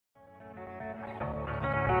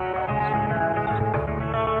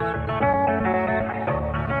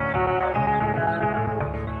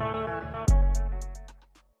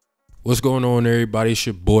What's going on, everybody? It's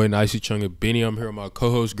your boy, Nicey Chung and Benny. I'm here with my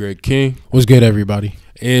co-host, Greg King. What's good, everybody?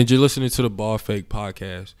 And you're listening to the Ball Fake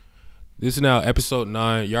Podcast. This is now episode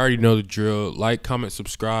 9. You already know the drill. Like, comment,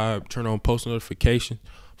 subscribe, turn on post notifications.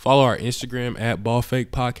 Follow our Instagram at Ball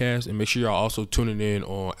Fake Podcast, and make sure y'all also tuning in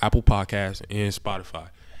on Apple Podcasts and Spotify.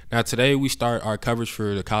 Now, today we start our coverage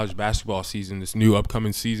for the college basketball season, this new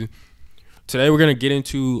upcoming season. Today we're going to get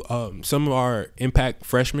into some of our impact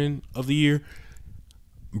freshmen of the year,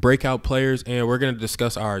 breakout players, and we're going to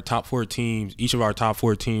discuss our top 4 teams, each of our top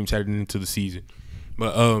 4 teams heading into the season.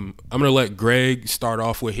 But I'm going to let Greg start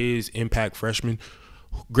off with his impact freshmen.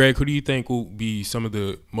 Greg, who do you think will be some of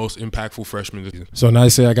the most impactful freshmen this season? So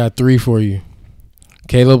nicely, I got 3 for you.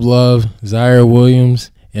 Caleb Love, Zaire Williams,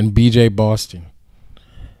 and BJ Boston.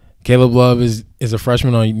 Caleb Love is a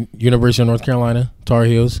freshman on University of North Carolina, Tar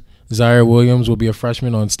Heels. Zaire Williams will be a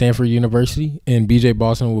freshman on Stanford University, and BJ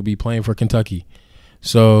Boston will be playing for Kentucky.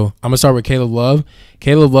 So I'm gonna start with Caleb Love.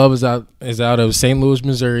 Caleb Love is out of St. Louis,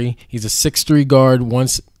 Missouri. He's a 6'3" guard,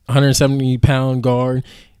 170-pound guard.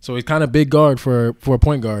 So he's kind of big guard for a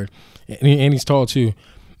point guard, and he's tall too.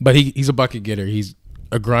 But he's a bucket getter. He's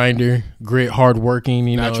a grinder, grit, hardworking.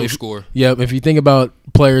 Natural scorer. Yep. If you think about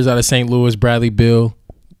players out of St. Louis, Bradley Beal,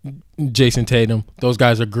 Jason Tatum, those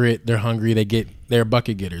guys are grit. They're hungry. They're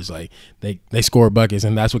bucket getters. Like they score buckets,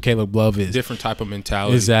 and that's what Caleb Love is. Different type of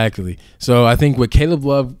mentality. Exactly. So I think with Caleb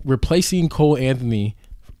Love replacing Cole Anthony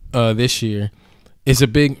this year is a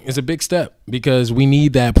big step, because we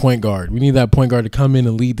need that point guard. We need that point guard to come in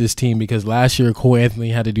and lead this team, because last year Cole Anthony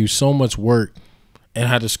had to do so much work and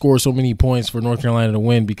had to score so many points for North Carolina to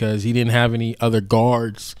win, because he didn't have any other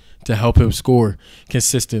guards to help him score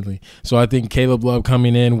consistently. So I think Caleb Love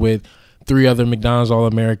coming in with 3 other McDonald's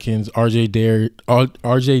All-Americans, RJ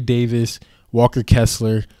Davis, Walker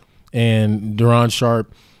Kessler, and Deron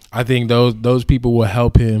Sharp, I think those people will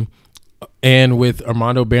help him. And with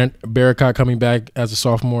Armando Baracot coming back as a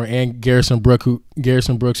sophomore, and Garrison Brooks,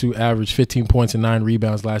 who averaged 15 points and 9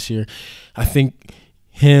 rebounds last year, I think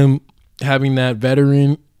him having that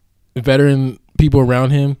veteran people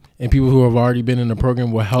around him and people who have already been in the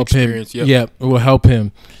program will help him. Yep. Yeah, will help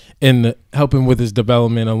him and help him with his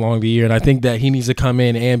development along the year. And I think that he needs to come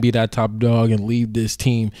in and be that top dog and lead this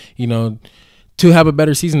team, to have a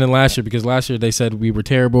better season than last year, because last year they said we were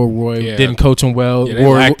terrible. Roy didn't coach him well. Yeah, they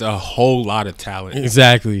lacked a whole lot of talent.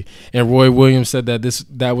 Exactly. And Roy Williams said that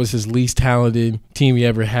that was his least talented team he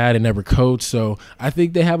ever had and ever coached. So I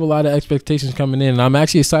think they have a lot of expectations coming in. And I'm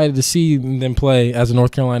actually excited to see them play as a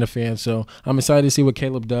North Carolina fan. So I'm excited to see what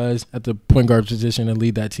Caleb does at the point guard position and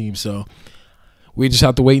lead that team. So we just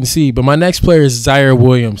have to wait and see. But my next player is Zaire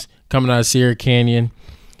Williams, coming out of Sierra Canyon.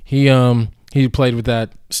 He played with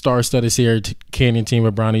that star-studded Sierra Canyon team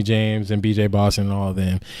with Bronny James and BJ Boston and all of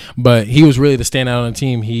them. But he was really the standout on the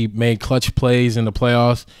team. He made clutch plays in the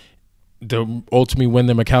playoffs to ultimately win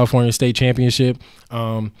them a California State championship.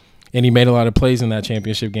 And he made a lot of plays in that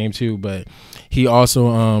championship game too. But he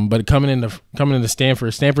also, but coming into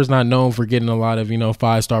Stanford, Stanford's not known for getting a lot of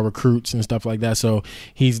 5-star recruits and stuff like that. So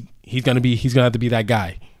he's gonna have to be that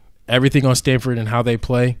guy. Everything on Stanford and how they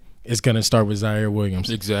play is going to start with Zaire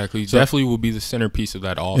Williams. Exactly. So, definitely will be the centerpiece of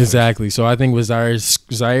that offense. Exactly. So I think with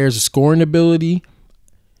Zaire's scoring ability,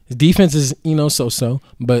 his defense is, so-so.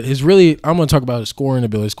 But I'm going to talk about his scoring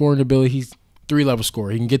ability. Scoring ability, he's 3-level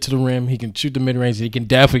scorer. He can get to the rim. He can shoot the mid-range. He can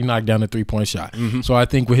definitely knock down a 3-point shot. Mm-hmm. So I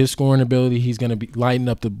think with his scoring ability, he's going to be lighting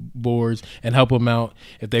up the boards and help them out.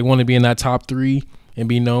 If they want to be in that top 3 and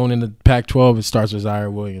be known in the Pac-12, it starts with Zaire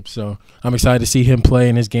Williams. So I'm excited to see him play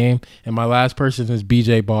in his game. And my last person is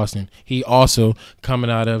BJ Boston. He also coming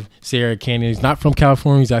out of Sierra Canyon. He's not from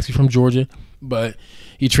California. He's actually from Georgia. But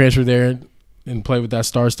he transferred there and played with that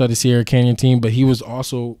star-studded Sierra Canyon team. But he was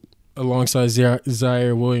also, alongside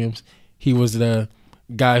Zaire Williams, he was the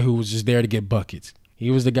guy who was just there to get buckets.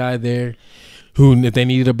 He was the guy there who, if they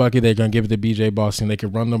needed a bucket, they're going to give it to BJ Boston. They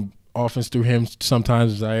could run the offense through him.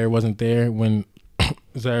 Sometimes Zaire wasn't there when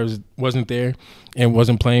Zaire wasn't there and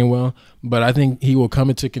wasn't playing well, but I think he will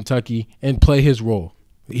come into Kentucky and play his role.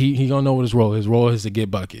 He gonna know what his role is. His role is to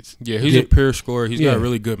get buckets. Yeah, he's a pure scorer. He's got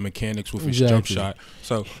really good mechanics with his jump shot.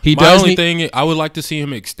 So I would like to see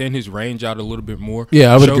him extend his range out a little bit more.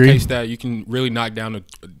 Yeah, I would showcase agree. That you can really knock down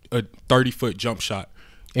a 30-foot jump shot.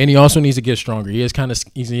 And he also needs to get stronger. He is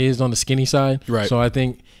on the skinny side. Right. So I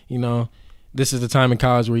think this is the time in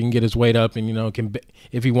college where he can get his weight up and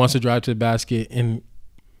if he wants to drive to the basket and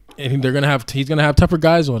he's gonna have tougher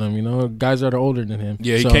guys on him, guys that are older than him.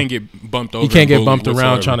 Yeah, he can't get bumped over. He can't get bumped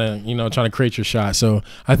around trying to create your shot. So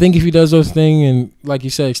I think if he does those things and, like you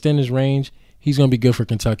said, extend his range, he's gonna be good for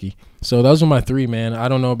Kentucky. So those are my 3, man. I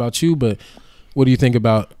don't know about you, but what do you think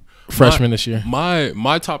about freshmen this year?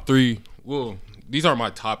 My top three. Well, these aren't my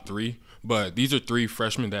top three, but these are three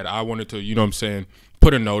freshmen that I wanted to, you know what I'm saying,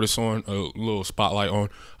 put a notice on, a little spotlight on.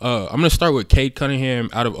 I'm going to start with Cade Cunningham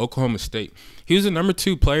out of Oklahoma State. He was the number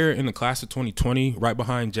 2 player in the class of 2020, right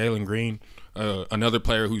behind Jalen Green, another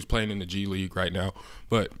player who's playing in the G League right now.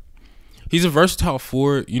 But he's a versatile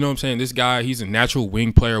forward. You know what I'm saying? This guy, he's a natural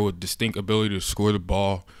wing player with distinct ability to score the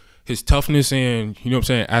ball. His toughness and, you know what I'm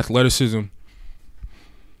saying, athleticism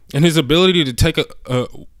and his ability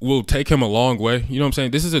to will take him a long way. You know what I'm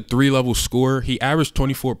saying? This is a 3-level scorer. He averaged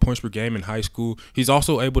 24 points per game in high school. He's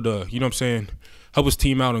also able to, you know what I'm saying, help his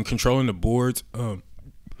team out in controlling the boards.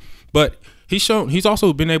 But he's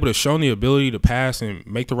also been able to show the ability to pass and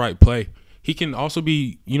make the right play. He can also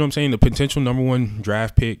be, you know what I'm saying, the potential number 1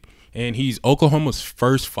 draft pick. And he's Oklahoma's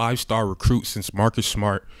first 5-star recruit since Marcus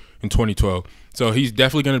Smart in 2012. So he's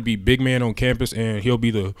definitely going to be big man on campus, and he'll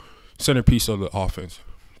be the centerpiece of the offense.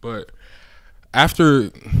 But after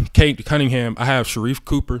Cade Cunningham, I have Sharife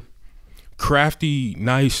Cooper, crafty,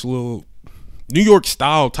 nice little New York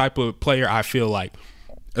style type of player. I feel like,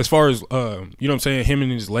 as far as you know what I'm saying, him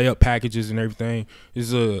and his layup packages and everything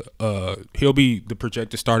is he'll be the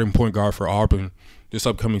projected starting point guard for Auburn this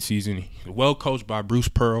upcoming season. Well coached by Bruce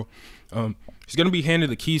Pearl. He's going to be handed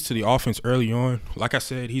the keys to the offense early on. Like I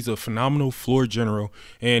said, he's a phenomenal floor general,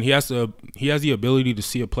 and he has the ability to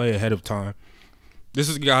see a play ahead of time. This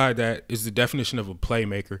is a guy that is the definition of a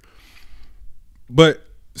playmaker. But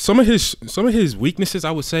some of his weaknesses,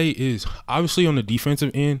 I would say, is obviously on the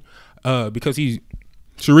defensive end, because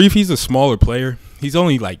Sharife, he's a smaller player. He's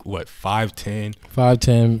only like, what, 5'10"?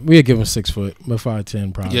 5'10". We'd give him 6 foot, but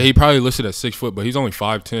 5'10" probably. Yeah, he probably listed at 6 foot, but he's only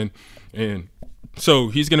 5'10". And so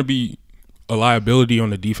he's going to be a liability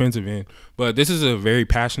on the defensive end. But this is a very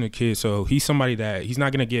passionate kid, so he's somebody that he's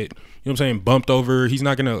not going to get, you know what I'm saying, bumped over. He's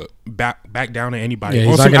not going to back down to anybody. Yeah,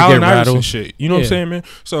 he's not going to get rattled. Shit. You know what I'm saying, man?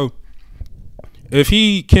 So if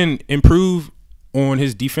he can improve on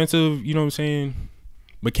his defensive, you know what I'm saying,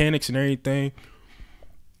 mechanics and everything,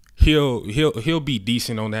 he'll be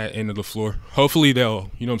decent on that end of the floor. Hopefully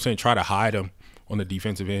they'll, you know what I'm saying, try to hide him on the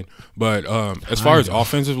defensive end. But as far as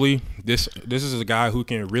offensively, this is a guy who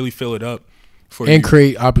can really fill it up and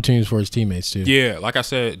create opportunities for his teammates too. Yeah, like I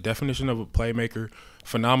said, definition of a playmaker,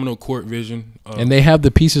 phenomenal court vision. And they have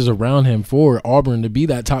the pieces around him for Auburn to be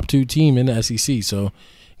that top 2 team in the SEC. So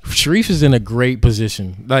Sharife is in a great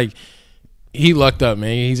position. Like, he lucked up,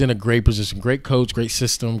 man. He's in a great position. Great coach, great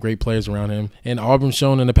system, great players around him. And Auburn's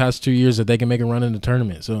shown in the past 2 years that they can make a run in the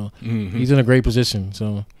tournament. So he's in a great position.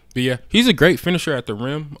 So, but yeah, he's a great finisher at the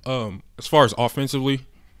rim. As far as offensively,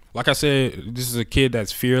 like I said, this is a kid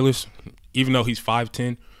that's fearless, even though he's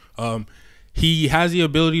 5'10". He has the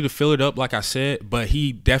ability to fill it up, like I said, but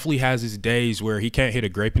he definitely has his days where he can't hit a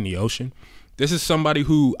grape in the ocean. This is somebody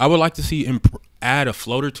who I would like to see add a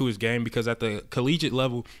floater to his game, because at the collegiate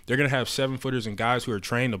level, they're going to have 7-footers and guys who are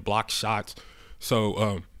trained to block shots.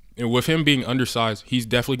 So, and with him being undersized, he's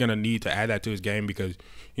definitely going to need to add that to his game, because,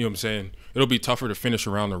 you know what I'm saying, it'll be tougher to finish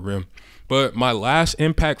around the rim. But my last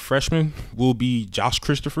impact freshman will be Josh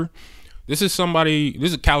Christopher. This is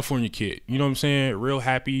a California kid. You know what I'm saying? Real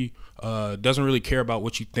happy, doesn't really care about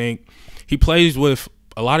what you think. He plays with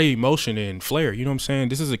a lot of emotion and flair. You know what I'm saying?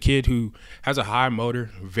 This is a kid who has a high motor,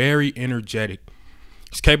 very energetic.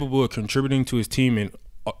 He's capable of contributing to his team in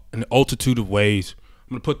an multitude of ways.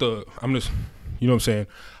 You know what I'm saying?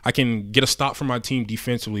 I can get a stop for my team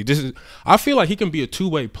defensively. I feel like he can be a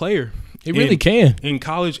 2-way player. He really can. In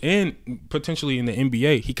college and potentially in the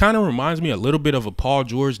NBA. He kind of reminds me a little bit of a Paul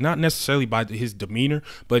George, not necessarily by his demeanor,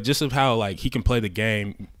 but just of how, like, he can play the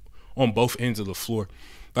game on both ends of the floor.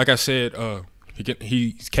 Like I said,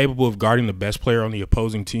 he's capable of guarding the best player on the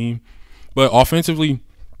opposing team. But offensively,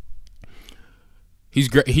 he's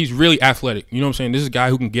great. He's really athletic. You know what I'm saying? This is a guy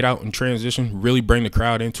who can get out and transition, really bring the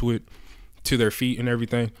crowd into it, to their feet and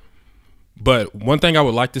everything. But one thing I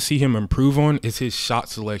would like to see him improve on is his shot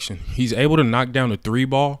selection. He's able to knock down the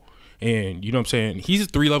 3-ball, and you know what I'm saying? He's a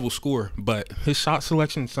 3-level scorer, but his shot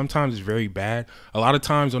selection sometimes is very bad. A lot of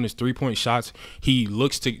times on his 3-point shots, he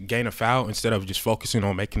looks to gain a foul instead of just focusing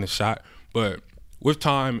on making the shot. But with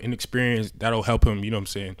time and experience, that'll help him, you know what I'm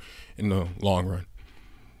saying, in the long run.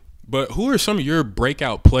 But who are some of your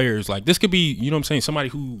breakout players? Like, this could be, you know what I'm saying, somebody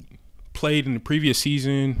who played in the previous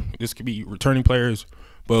season. This could be returning players.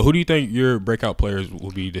 But who do you think your breakout players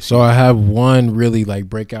will be this season? So I have one really, like,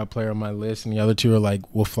 breakout player on my list, and the other 2 are, like,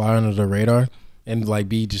 will fly under the radar and, like,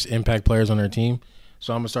 be just impact players on their team.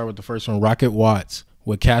 So I'm going to start with the first one, Rocket Watts.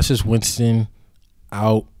 With Cassius Winston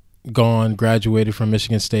out, gone, graduated from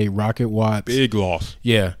Michigan State, Rocket Watts. Big loss.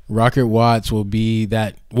 Yeah, Rocket Watts will be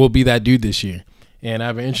that dude this year. And I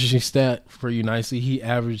have an interesting stat for you, Nicely. He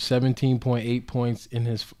averaged 17.8 points in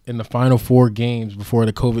the final 4 games before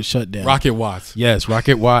the COVID shutdown. Rocket Watts. Yes,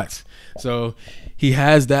 Rocket Watts. So he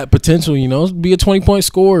has that potential, to be a 20-point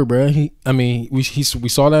scorer, bro. We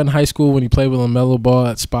saw that in high school when he played with LaMelo Ball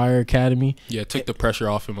at Spire Academy. Yeah, it took the pressure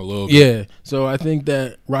off him a little bit. Yeah, so I think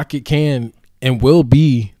that Rocket can and will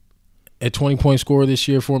be a 20-point scorer this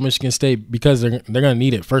year for Michigan State because they're going to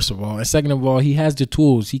need it, first of all. And second of all, he has the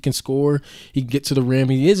tools. He can score. He can get to the rim.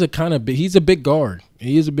 He's a big guard.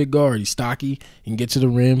 He is a big guard. He's stocky. He can get to the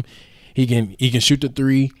rim. He can shoot the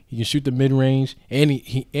 3. He can shoot the mid-range. And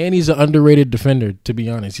he's an underrated defender, to be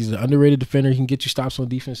honest. He's an underrated defender. He can get you stops on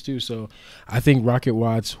defense too. So I think Rocket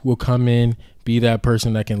Watts will come in, be that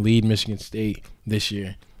person that can lead Michigan State this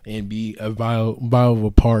year and be a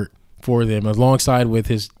viable part for them alongside with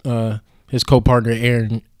his co-partner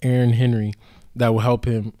Aaron Henry that will help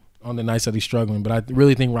him on the nights that he's struggling. But I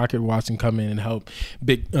really think Rocket Watts can come in and help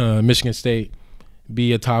Michigan State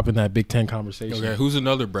be atop in that Big Ten conversation. Okay, who's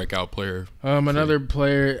another breakout player? Another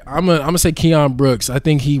player, I'm gonna say Keon Brooks. I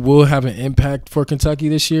think he will have an impact for Kentucky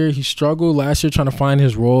this year. He struggled last year trying to find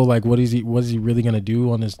his role. Like, what is he really gonna do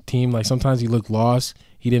on his team? Like, sometimes he looked lost.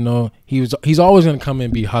 He didn't know he's always gonna come in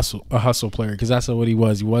and be a hustle player because that's what he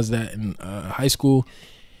was. He was that in high school,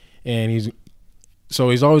 and he's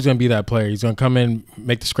always going to be that player. He's going to come in,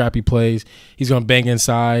 make the scrappy plays. He's going to bang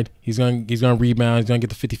inside. He's going to rebound. He's going to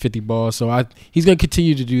get the 50-50 ball. So he's going to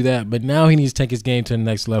continue to do that. But now he needs to take his game to the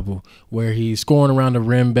next level where he's scoring around the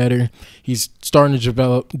rim better. He's starting to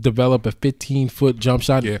develop a 15-foot jump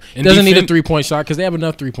shot. Yeah. He doesn't need a three-point shot because they have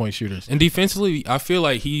enough three-point shooters. And defensively, I feel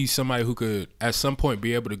like he's somebody who could at some point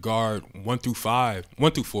be able to guard 1 through 4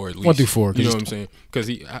 at least. 1 through 4. You know what I'm saying? Because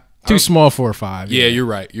too small for a 5. Yeah, you're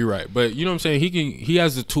right. But you know what I'm saying? He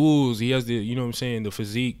has the tools, he has the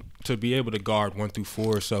physique to be able to guard 1 through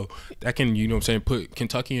 4. So that can, put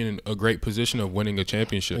Kentucky in a great position of winning a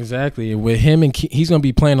championship. Exactly. With him and he's going to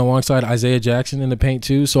be playing alongside Isaiah Jackson in the paint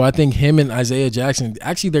too. So I think him and Isaiah Jackson,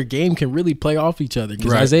 actually their game can really play off each other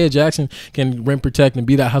because Isaiah Jackson can rim protect and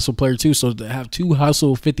be that hustle player too. So to have 2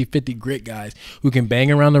 hustle 50-50 grit guys who can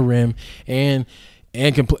bang around the rim and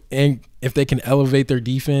if they can elevate their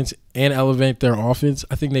defense and elevate their offense,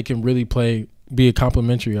 I think they can really be a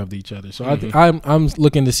complementary of each other. So I'm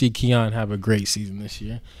looking to see Keon have a great season this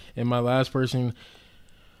year. And my last person,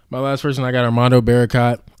 I got Armando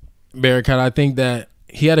Barakat. I think that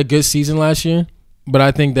he had a good season last year, but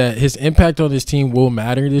I think that his impact on his team will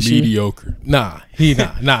matter this year. Mediocre. Nah. He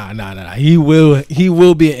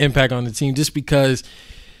will be an impact on the team just because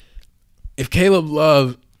if Caleb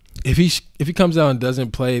Love. If he comes out and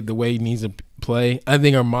doesn't play the way he needs to play, I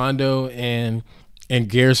think Armando and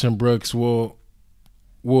Garrison Brooks will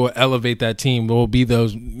elevate that team. Will be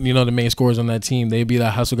those the main scorers on that team. They'll be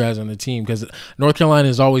the hustle guys on the team because North Carolina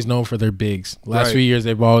is always known for their bigs. Last few years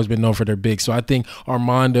they've always been known for their bigs. So I think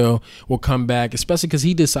Armando will come back, especially because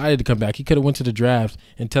he decided to come back. He could have went to the draft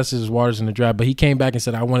and tested his waters in the draft, but he came back and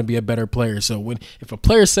said, "I want to be a better player." So if a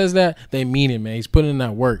player says that, they mean it, man. He's putting in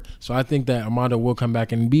that work. So I think that Armando will come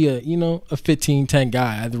back and be a 15-10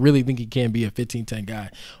 guy. I really think he can be a 15-10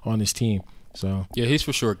 guy on his team. So yeah, he's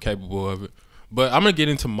for sure capable of it. But I'm going to get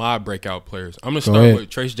into my breakout players. I'm going to start with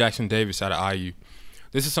Trace Jackson Davis out of IU.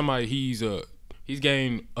 This is somebody he's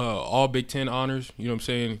gained all Big Ten honors. You know what I'm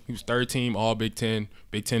saying? He was third team all Big Ten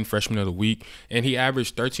Freshman of the Week. And he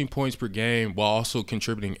averaged 13 points per game while also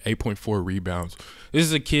contributing 8.4 rebounds. This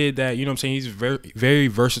is a kid that, he's a very, very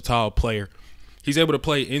versatile player. He's able to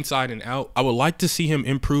play inside and out. I would like to see him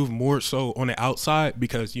improve more so on the outside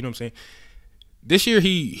because, this year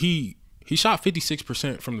he shot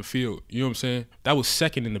 56% from the field. You know what I'm saying? That was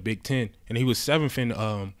second in the Big Ten. And he was 7th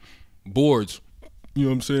in boards. You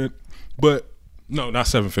know what I'm saying? But, no, not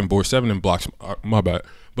 7th in boards. 7th in blocks. My bad.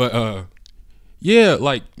 But, yeah,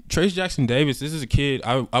 like Trace Jackson Davis, this is a kid.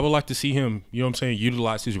 I would like to see him,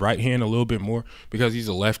 utilize his right hand a little bit more because he's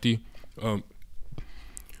a lefty.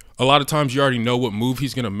 A lot of times you already know what move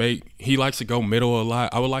he's going to make. He likes to go middle a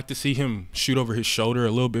lot. I would like to see him shoot over his shoulder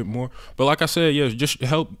a little bit more. But like I said, yeah, just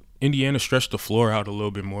help Indiana stretch the floor out a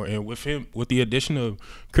little bit more. And with the addition of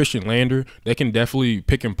Christian Lander, they can definitely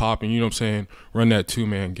pick and pop and, run that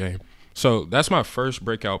 2-man game. So that's my first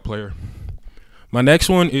breakout player. My next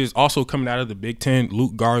one is also coming out of the Big Ten,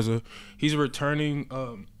 Luke Garza. He's a returning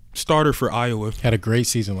starter for Iowa. Had a great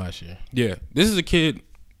season last year. Yeah. This is a kid.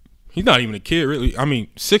 He's not even a kid, really.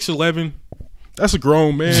 6'11". That's a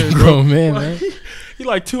grown man. Man. He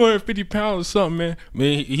like 250 pounds or something, man. I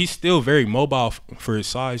mean, he's still very mobile for his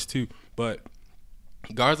size, too. But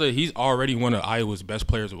Garza, he's already one of Iowa's best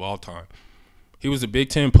players of all time. He was the Big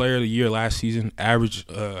Ten Player of the Year last season, averaged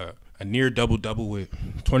a near double-double with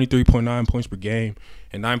 23.9 points per game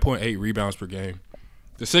and 9.8 rebounds per game.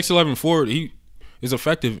 The 6'11" forward, he is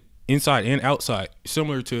effective inside and outside,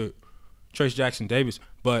 similar to Trayce Jackson-Davis,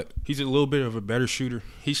 but he's a little bit of a better shooter.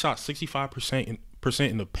 He shot 65%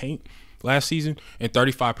 in the paint last season and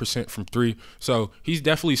 35% from three. So he's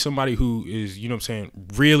definitely somebody who is,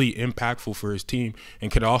 really impactful for his team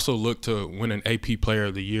and could also look to win an AP Player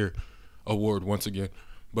of the Year award once again.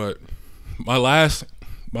 But my last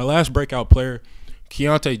breakout player,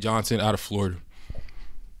 Keontae Johnson out of Florida.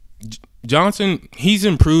 Johnson, he's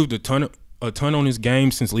improved a ton on his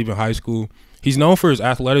game since leaving high school. He's known for his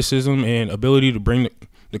athleticism and ability to bring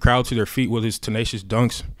the crowd to their feet with his tenacious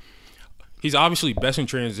dunks. He's obviously best in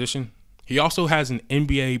transition. He also has an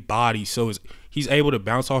NBA body, so he's able to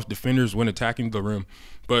bounce off defenders when attacking the rim.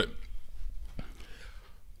 But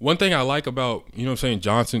one thing I like about,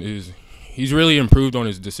 Johnson is he's really improved on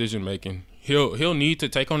his decision making. He'll need to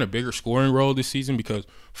take on a bigger scoring role this season because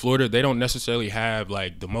Florida, they don't necessarily have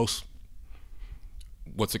like the most,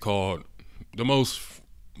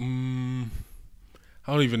 I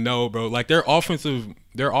don't even know, bro. Like their offensive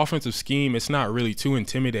scheme, it's not really too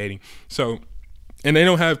intimidating. So, and they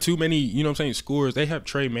don't have too many, scorers. They have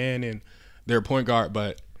Trey Mann and their point guard,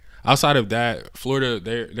 but outside of that, Florida,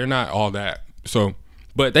 they're not all that. So,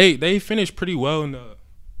 but they finished pretty well in the.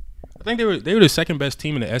 I think they were the second best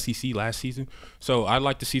team in the SEC last season. So I'd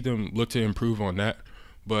like to see them look to improve on that.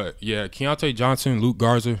 But yeah, Keontae Johnson, Luke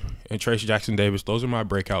Garza, and Trayce Jackson-Davis, those are my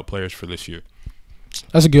breakout players for this year.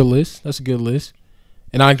 That's a good list.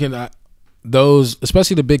 And those,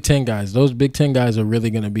 especially the Big Ten guys, those Big Ten guys are really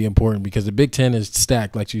going to be important because the Big Ten is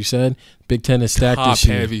stacked, like you said. Big Ten is stacked this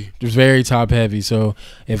year. Top heavy. It's very top heavy. So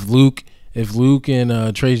if Luke and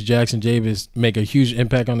Trayce Jackson-Davis make a huge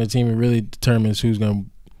impact on the team, it really determines who's going to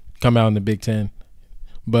come out in the Big Ten.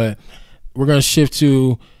 But we're going to shift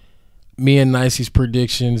to me and Nicey's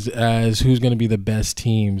predictions as who's going to be the best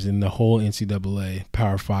teams in the whole NCAA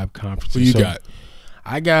Power 5 conference. Who you got?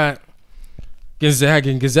 I got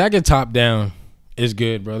Gonzaga. Gonzaga top down is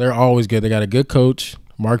good, bro. They're always good. They got a good coach,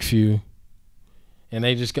 Mark Few, and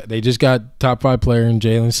they just got top 5 player in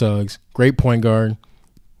Jalen Suggs. Great point guard,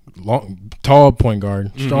 tall point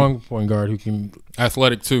guard, strong point guard who can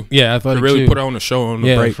athletic too. Yeah, athletic really too. Put on a show on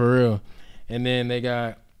the break. Yeah, for real. And then they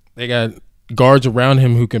got guards around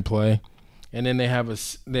him who can play. And then they have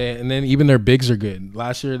and then even their bigs are good.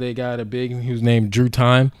 Last year they got a big who's named Drew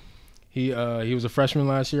Time. He was a freshman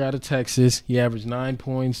last year out of Texas. He averaged 9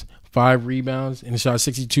 points, 5 rebounds, and shot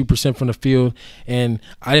 62% from the field. And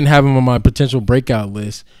I didn't have him on my potential breakout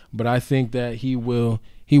list, but I think that he will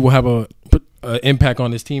have a impact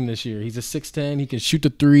on his team this year. He's a 6'10". He can shoot the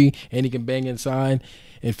three, and he can bang inside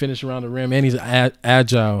and finish around the rim, and he's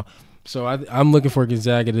agile. So I'm looking for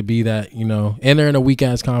Gonzaga to be that, and they're in a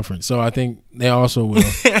weak-ass conference. So I think they also will.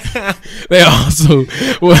 They also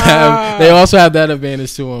have that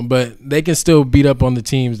advantage to them, but they can still beat up on the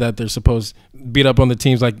teams that they're supposed to beat up on the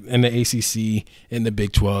teams like in the ACC, in the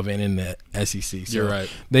Big 12, and in the SEC. So you're right.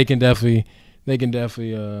 They can definitely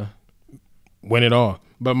win it all.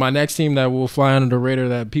 But my next team that will fly under the radar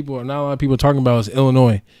that not a lot of people are talking about is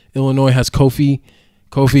Illinois. Illinois has Kofi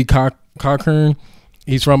Cockburn.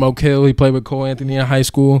 He's from Oak Hill. He played with Cole Anthony in high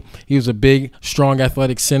school. He was a big, strong,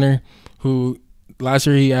 athletic center who last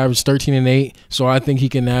year he averaged 13 and 8. So I think he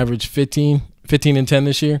can average 15 and 10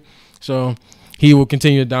 this year. So he will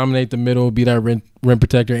continue to dominate the middle, be that rim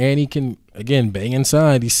protector, and he can, again, bang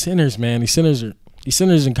inside. These centers, man, these centers in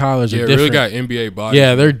college are different. Really got NBA bodies.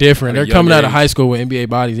 Yeah, they're different. They're coming out of high school with NBA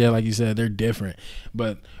bodies. Yeah, like you said, they're different.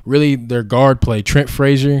 But really, their guard play, Trent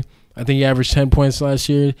Frazier, I think he averaged 10 points last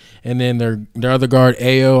year. And then their other guard,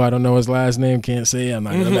 Ayo, I don't know his last name, can't say it. I'm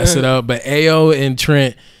not going to mess it up. But Ayo and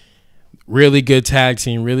Trent, really good tag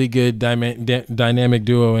team, really good dynamic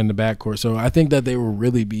duo in the backcourt. So I think that they will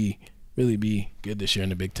really be good this year in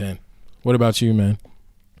the Big Ten. What about you, man?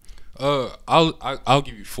 I'll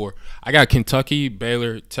give you 4. I got Kentucky,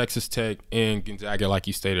 Baylor, Texas Tech, and Gonzaga, like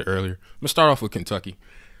you stated earlier. I'm going to start off with Kentucky.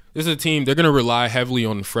 This is a team, they're going to rely heavily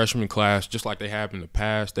on the freshman class, just like they have in the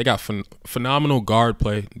past. They got phenomenal guard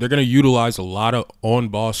play. They're going to utilize a lot of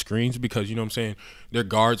on-ball screens because, their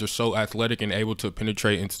guards are so athletic and able to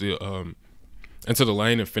penetrate into the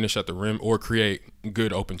lane and finish at the rim or create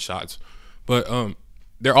good open shots. But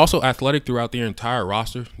they're also athletic throughout their entire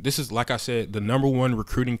roster. This is, like I said, the #1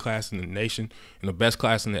 recruiting class in the nation and the best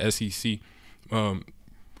class in the SEC.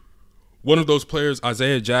 One of those players,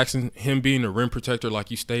 Isaiah Jackson, him being a rim protector,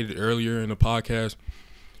 like you stated earlier in the podcast,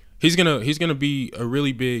 he's gonna be a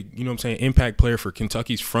really big, impact player for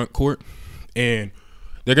Kentucky's front court. And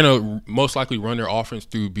they're gonna most likely run their offense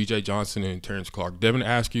through B.J. Johnson and Terrence Clark. Devin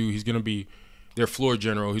Askew, he's gonna be their floor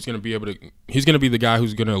general. He's gonna be the guy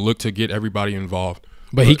who's gonna look to get everybody involved.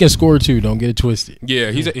 But he can score too. Don't get it twisted.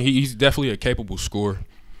 Yeah, he's definitely a capable scorer.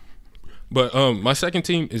 But my second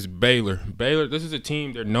team is Baylor. Baylor, this is a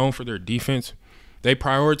team, they're known for their defense. They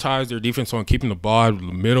prioritize their defense on keeping the ball out of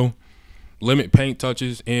the middle, limit paint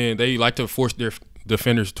touches, and they like to force their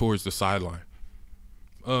defenders towards the sideline.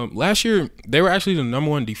 Last year, they were actually the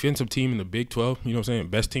 #1 defensive team in the Big 12, you know what I'm saying,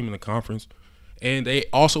 best team in the conference. And they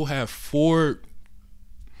also have four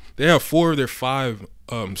of their 5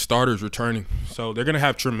 starters returning. So they're going to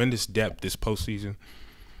have tremendous depth this postseason.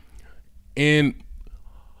 And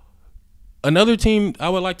another team I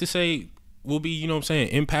would like to say will be, you know what I'm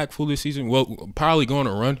saying, impactful this season, well, probably going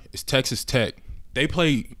to run, is Texas Tech.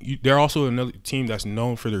 They're also another team that's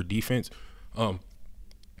known for their defense.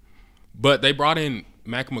 But they brought in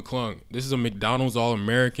Mac McClung. This is a McDonald's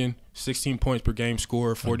All-American, 16 points per game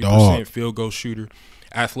scorer, 40% field goal shooter,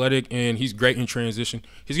 athletic, and he's great in transition.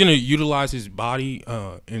 He's going to utilize his body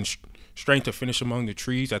and strength to finish among the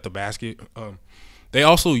trees at the basket. They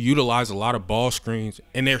also utilize a lot of ball screens,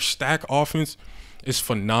 and their stack offense is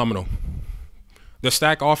phenomenal. The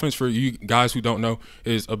stack offense, for you guys who don't know,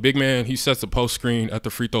 is a big man. He sets a post screen at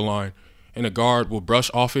the free throw line, and a guard will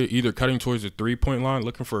brush off it, either cutting towards the three-point line,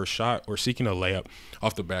 looking for a shot, or seeking a layup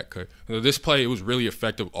off the back cut. This play, it was really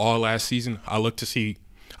effective all last season.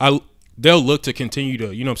 They'll look to continue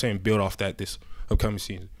to, you know what I'm saying, build off that this upcoming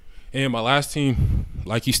season. And my last team,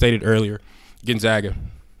 like you stated earlier, Gonzaga.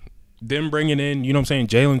 Them bringing in, you know what I'm saying,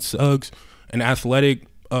 Jalen, Suggs, an athletic,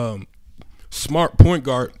 smart point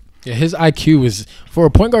guard. Yeah, his IQ is, for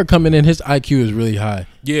a point guard coming in, his IQ is really high.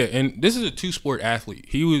 Yeah, and this is a 2-sport athlete.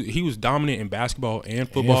 He was dominant in basketball and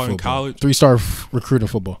football in college. 3-star recruit in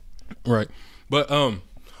football. Right. But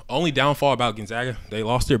only downfall about Gonzaga, they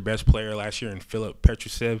lost their best player last year in Philip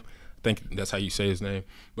Petrusev. I think that's how you say his name.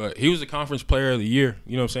 But he was the conference player of the year,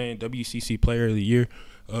 you know what I'm saying, WCC player of the year.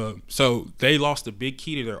 So they lost a big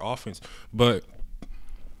key to their offense. But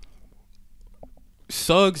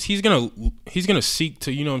Suggs, he's gonna seek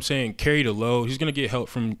to, you know what I'm saying, carry the load. He's gonna get help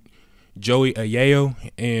from Joey Ayeyo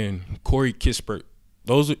and Corey Kispert.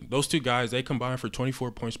 Those 2 guys, they combined for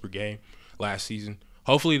 24 points per game last season.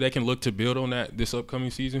 Hopefully they can look to build on that this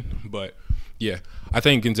upcoming season. But yeah, I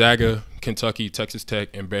think Gonzaga, Kentucky, Texas Tech,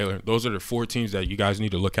 and Baylor, those are the 4 teams that you guys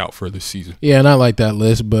need to look out for this season. Yeah, and I like that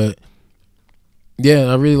list, but yeah,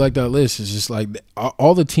 I really like that list. It's just like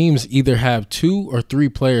all the teams either have 2 or 3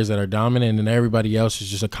 players that are dominant, and everybody else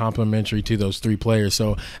is just a complementary to those 3 players.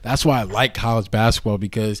 So that's why I like college basketball,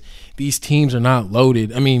 because these teams are not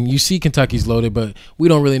loaded. I mean, you see Kentucky's loaded, but we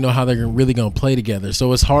don't really know how they're really going to play together.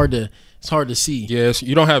 So it's hard to see. Yes,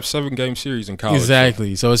 you don't have 7-game series in college.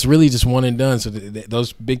 Exactly. So it's really just one and done. So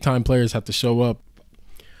those big-time players have to show up.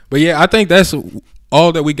 But yeah, I think that's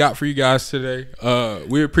all that we got for you guys today.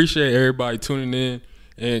 We appreciate everybody tuning in,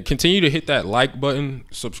 and continue to hit that like button,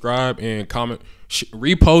 subscribe, and comment,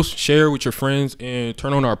 repost, share with your friends, and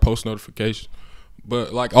turn on our post notifications.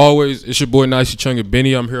 But like always, it's your boy Nicey Chung and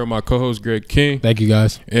Benny. I'm here with my co-host Greg King. Thank you,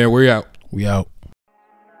 guys. And we're out. We out.